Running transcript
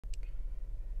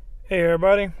Hey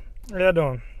everybody, how y'all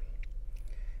doing?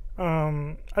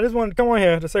 I just wanted to come on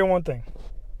here to say one thing.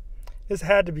 This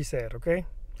had to be said, okay?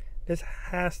 This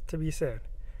has to be said.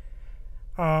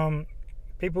 Um,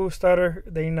 People who stutter,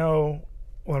 they know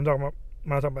what I'm talking about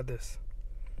when I talk about this.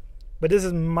 But this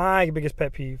is my biggest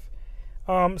pet peeve.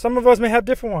 Some of us may have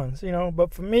different ones,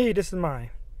 but for me, this is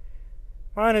mine.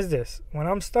 Mine is this: when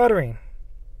I'm stuttering.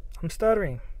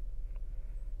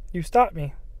 You stop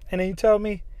me, and then you tell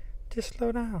me, just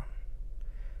slow down.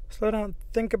 Slow down.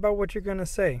 Think about what you're gonna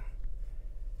say.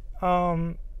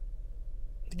 It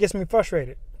gets me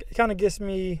frustrated. It kind of gets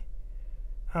me,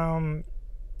 because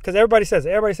everybody says it.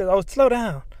 Everybody says, "Oh, slow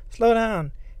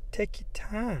down, take your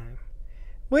time,"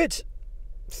 which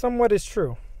somewhat is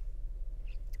true.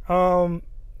 The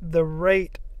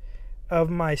rate of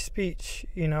my speech,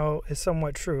 is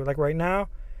somewhat true. Like right now,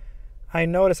 I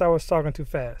noticed I was talking too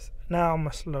fast. Now I'm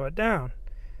gonna slow it down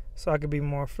so I could be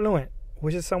more fluent,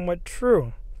 which is somewhat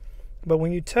true. But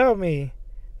when you tell me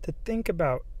to think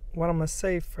about what I'm going to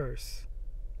say first,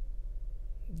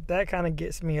 that kind of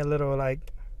gets me a little like,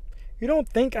 you don't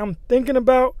think I'm thinking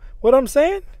about what I'm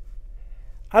saying?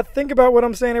 I think about what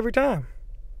I'm saying every time.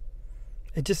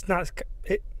 It is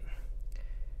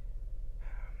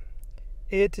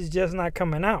just not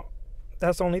coming out.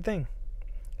 That's the only thing.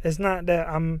 It's not that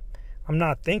I'm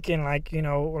not thinking like,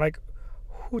 like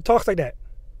who talks like that?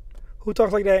 Who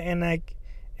talks like that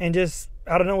and just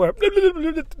out of nowhere,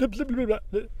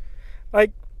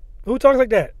 like who talks like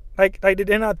that? Like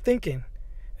they're not thinking.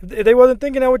 If they wasn't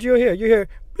thinking, that what you hear. If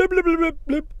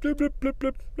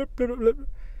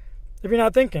you're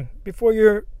not thinking before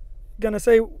you're gonna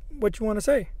say what you want to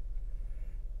say,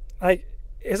 like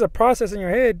it's a process in your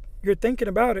head. You're thinking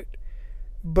about it,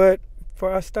 but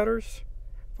for us stutterers,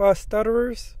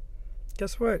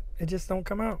 guess what? It just don't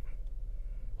come out.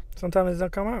 Sometimes it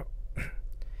don't come out.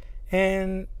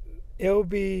 And it'll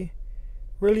be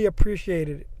really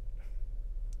appreciated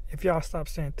if y'all stop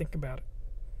saying think about it.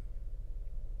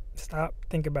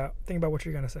 Think about what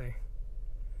you're gonna say.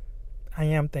 I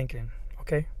am thinking,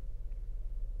 okay?